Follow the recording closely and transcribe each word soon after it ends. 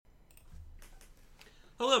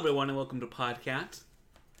Hello, everyone, and welcome to Podcat.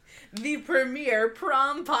 The premier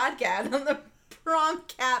prom podcast on the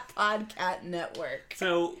Promcat Podcast Network.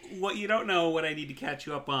 So, what you don't know, what I need to catch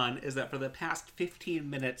you up on, is that for the past 15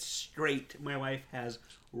 minutes straight, my wife has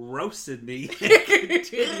roasted me and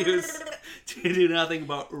continues to do nothing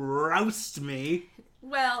but roast me.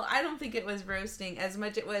 Well, I don't think it was roasting as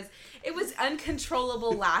much. It was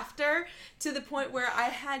uncontrollable laughter to the point where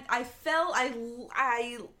I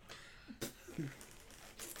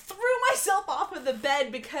threw myself off of the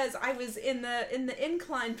bed because I was in the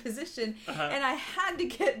inclined position and I had to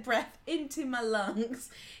get breath into my lungs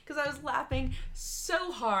because I was laughing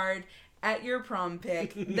so hard at your prom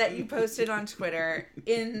pic that you posted on Twitter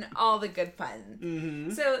in all the good fun.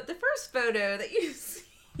 Mm-hmm. So the first photo that you see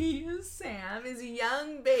is Sam, is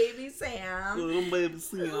young baby Sam. Little baby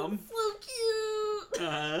Sam. So cute.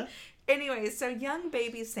 Uh-huh. Anyway, so young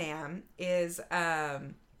baby Sam is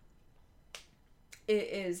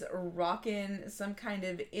rocking some kind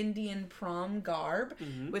of Indian prom garb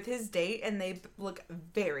with his date, and they look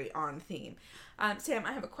very on theme. Sam,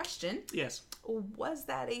 I have a question. Yes. Was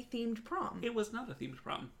that a themed prom? It was not a themed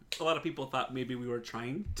prom. A lot of people thought maybe we were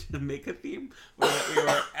trying to make a theme, or that we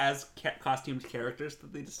were as costumed characters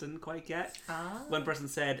that they just didn't quite get. Ah. One person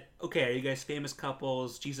said, okay, are you guys famous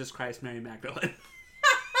couples, Jesus Christ, Mary Magdalene?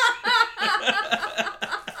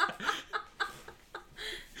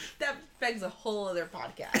 That begs a whole other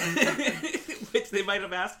podcast. Which they might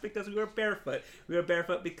have asked because we were barefoot. We were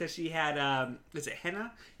barefoot because she had, is it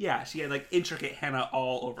henna? Yeah, she had like intricate henna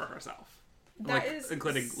all over herself. That like, is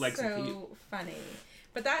including legs and feet. So funny.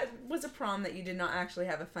 But that was a prom that you did not actually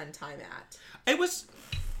have a fun time at. It was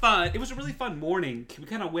fun. It was a really fun morning. We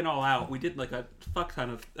kind of went all out. We did like a fuck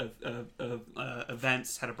ton of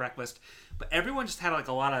events, had a breakfast. But everyone just had like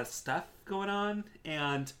a lot of stuff going on.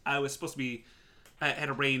 And I was supposed to be... I had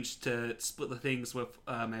arranged to split the things with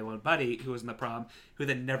my one buddy who was in the prom, who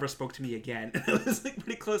then never spoke to me again. I was like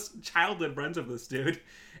pretty close childhood friends with this dude.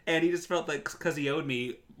 And he just felt like, because he owed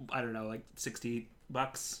me, I don't know, like $60,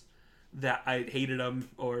 that I hated him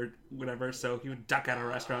or whatever. So he would duck out of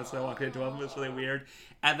restaurants, so I walked into him. It was really weird.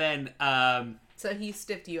 And then... so he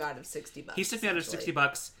stiffed you out of $60. He stiffed me out of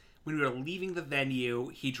 $60. When we were leaving the venue,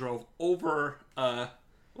 he drove over a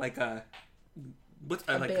barrier.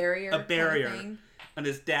 A barrier. Kind of thing. On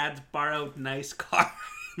his dad's borrowed nice car.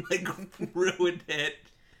 Like, ruined it.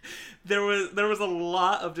 There was a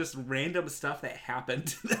lot of just random stuff that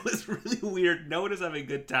happened that was really weird. No one was having a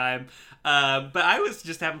good time. But I was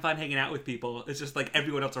just having fun hanging out with people. It's just like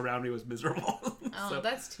everyone else around me was miserable. Oh, so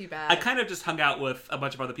that's too bad. I kind of just hung out with a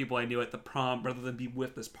bunch of other people I knew at the prom rather than be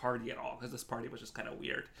with this party at all, because this party was just kind of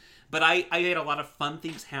weird. But I had a lot of fun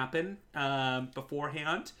things happen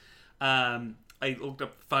beforehand. I looked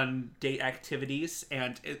up fun date activities,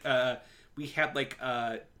 and we had like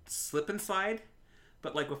a slip and slide,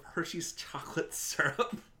 but like with Hershey's chocolate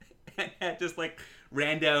syrup, and had just like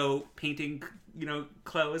rando painting,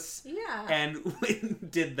 clothes. Yeah. And we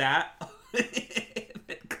did that, and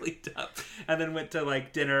then cleaned up, and then went to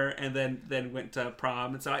like dinner, and then went to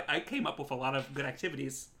prom. And so I came up with a lot of good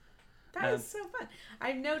activities. That is so fun.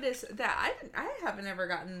 I've noticed that I haven't ever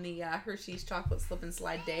gotten the Hershey's chocolate slip and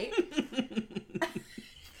slide date.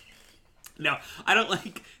 No, I don't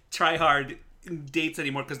like try hard dates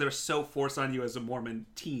anymore because they're so forced on you as a Mormon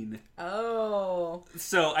teen. Oh.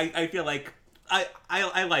 So I feel like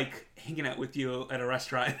I like hanging out with you at a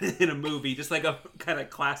restaurant in a movie, just like a kind of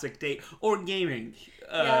classic date, or gaming.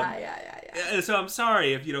 Yeah. So I'm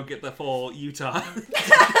sorry if you don't get the full Utah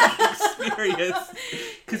experience,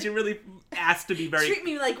 because you're really asked to be very... Treat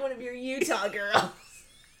me like one of your Utah girls.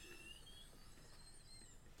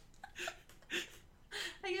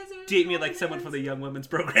 I guess it was date me like someone from the Young Women's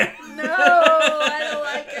Program. No, I don't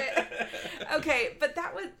like it. Okay, but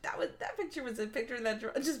that picture was a picture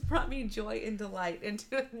that just brought me joy and delight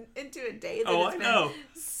into a day that has been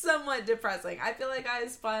somewhat depressing. I feel like I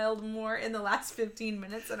smiled more in the last 15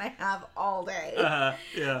 minutes than I have all day.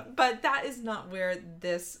 Yeah. But that is not where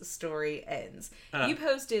this story ends. You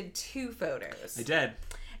posted 2 photos. I did.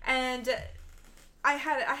 And I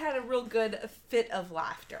had a real good fit of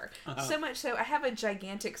laughter. So much so, I have a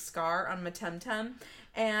gigantic scar on my tum-tum.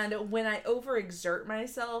 And when I overexert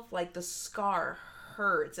myself, like, the scar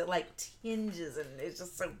hurts. It, like, tinges, and it's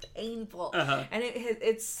just so painful. And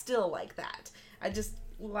it's still like that. I just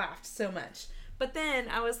laughed so much. But then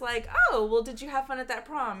I was like, oh, well, did you have fun at that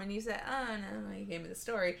prom? And you said, oh, no. You gave me the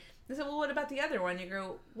story. I said, well, what about the other one? You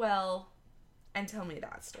go, well, and tell me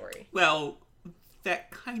that story. Well,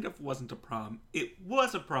 that kind of wasn't a prom. It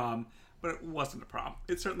was a prom, but it wasn't a prom.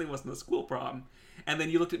 It certainly wasn't a school prom. And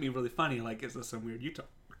then you looked at me really funny, like, is this some weird Utah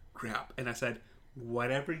crap? And I said,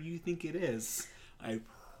 whatever you think it is, I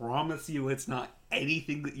promise you it's not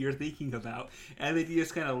anything that you're thinking about. And then he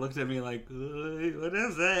just kind of looked at me like, what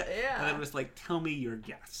is it? Yeah. And then was like, tell me your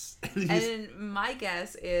guess. And my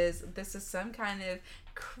guess is this is some kind of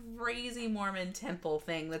crazy Mormon temple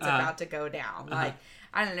thing that's about to go down. Like,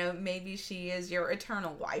 I don't know, maybe she is your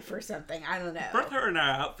eternal wife or something. I don't know. Both her and our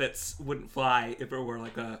outfits wouldn't fly if it were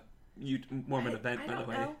like a Mormon event, by the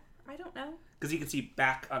way. I don't know. Because you can see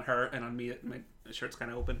back on her and on me, my shirt's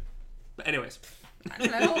kind of open. But anyways. I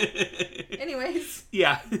don't know. Anyways.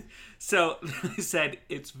 Yeah. So I said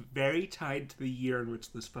it's very tied to the year in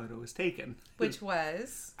which this photo was taken. Which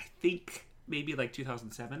was? I think maybe like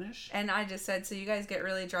 2007-ish. And I just said, so you guys get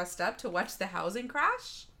really dressed up to watch the housing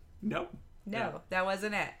crash? No. No, that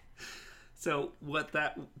wasn't it. So what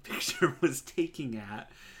that picture was taking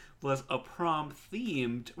at was a prom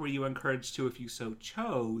themed where you were encouraged to, if you so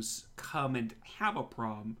chose, come and have a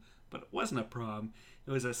prom. But it wasn't a prom.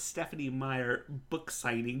 It was a Stephenie Meyer book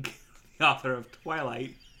signing, the author of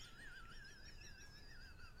Twilight.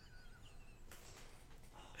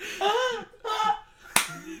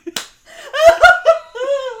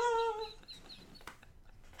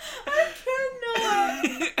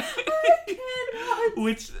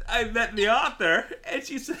 Which I met the author, and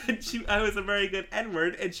she said I was a very good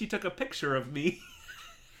Edward, and she took a picture of me.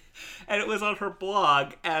 And it was on her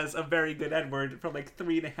blog as a very good Edward for like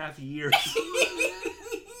 3.5 years.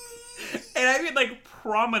 And I mean, like,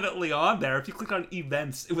 prominently on there, if you click on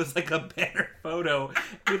events, it was like a banner photo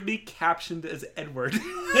with me captioned as Edward.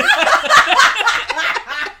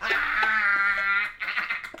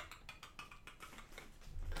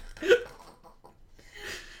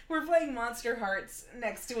 We're playing Monster Hearts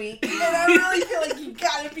next week, and I really feel like you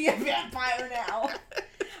gotta be a vampire now.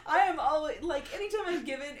 I am always, like, anytime I'm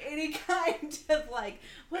given any kind of, like,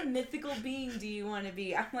 what mythical being do you want to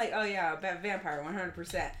be? I'm like, oh yeah, vampire,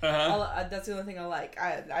 100%. That's the only thing I like.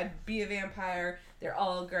 I'd be a vampire. They're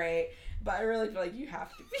all great. But I really feel like you have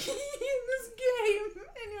to be in this game,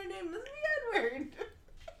 and your name must be Edward.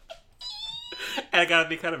 And I gotta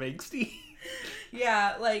be kind of angsty.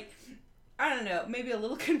 Yeah, like, I don't know, maybe a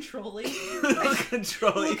little controlling. A little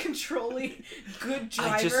controlling, good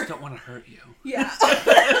driver. I just don't want to hurt you. Yeah.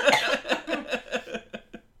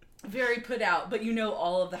 Very put out, but you know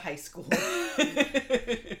all of the high school.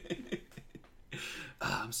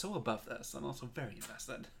 I'm so above this. I'm also very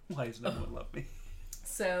invested. Why does no one love me?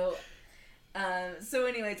 So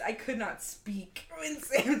anyways, I could not speak when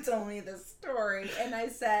Sam told me this story, and I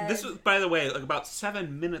said... This was, by the way, like about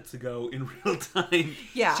 7 minutes ago in real time.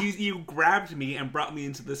 Yeah. You grabbed me and brought me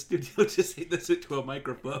into the studio to say this into a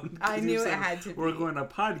microphone. I knew it had to be. We're going to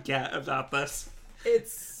podcast about this.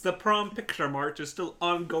 It's... The prom picture march is still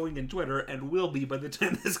ongoing in Twitter and will be by the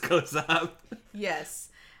time this goes up. Yes.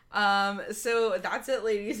 So that's it,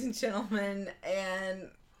 ladies and gentlemen, and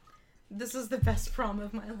this is the best prom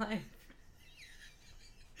of my life.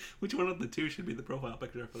 Which one of the two should be the profile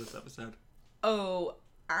picture for this episode? Oh,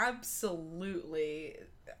 absolutely.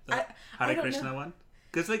 Hare Krishna one?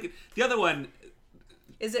 Because, like, the other one...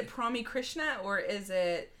 Is it Promi Krishna, or is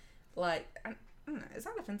it, like... I don't know. Is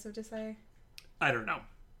that offensive to say? I don't know.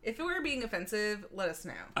 If it were being offensive, let us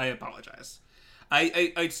know. I apologize.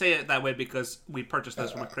 I'd say it that way because we purchased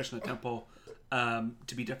this from a Krishna temple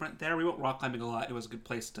to be different there. We went rock climbing a lot. It was a good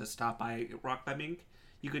place to stop by rock climbing.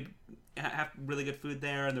 You could have really good food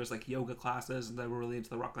there, and there's like yoga classes, and they were really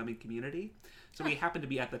into the rock climbing community. So we happened to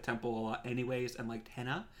be at the temple a lot anyways, and liked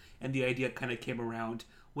henna. And the idea kind of came around,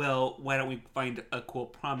 well, why don't we find a cool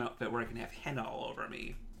prom outfit where I can have henna all over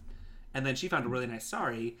me? And then she found a really nice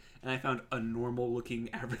sari, and I found a normal-looking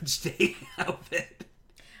average day outfit.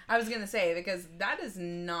 I was gonna say, because that is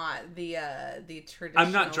not the traditional.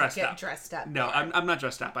 I'm not dressed up. Dressed up. No, I'm not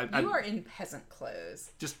dressed up. You are in peasant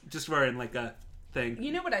clothes. Just wearing like a thing.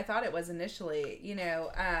 You know what I thought it was initially? You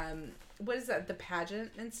know, what is that? The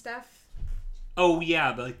pageant and stuff. Oh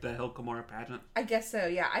yeah, like the Hill Cumorah pageant. I guess so.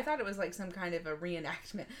 Yeah, I thought it was like some kind of a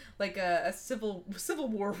reenactment, like a civil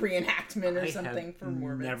war reenactment or something for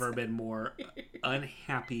Mormons. I've never been more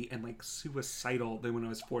unhappy and like suicidal than when I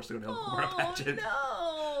was forced to go to Hill Cumorah pageant.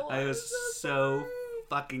 No, I was so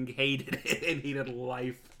fucking hated it and hated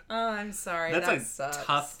life. Oh, I'm sorry. That's that a sucks.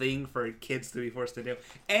 tough thing for kids to be forced to do.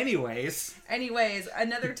 Anyways,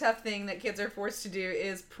 another tough thing that kids are forced to do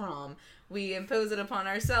is prom. We impose it upon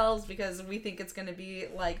ourselves because we think it's going to be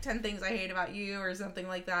like 10 things I hate about you or something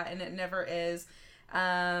like that, and it never is.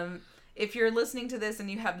 If you're listening to this and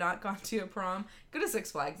you have not gone to a prom, go to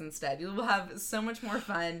Six Flags instead. You will have so much more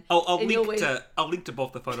fun. I'll link to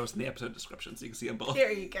both the photos in the episode description so you can see them both.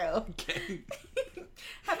 There you go. Okay.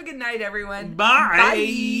 Have a good night, everyone. Bye.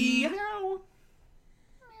 Bye.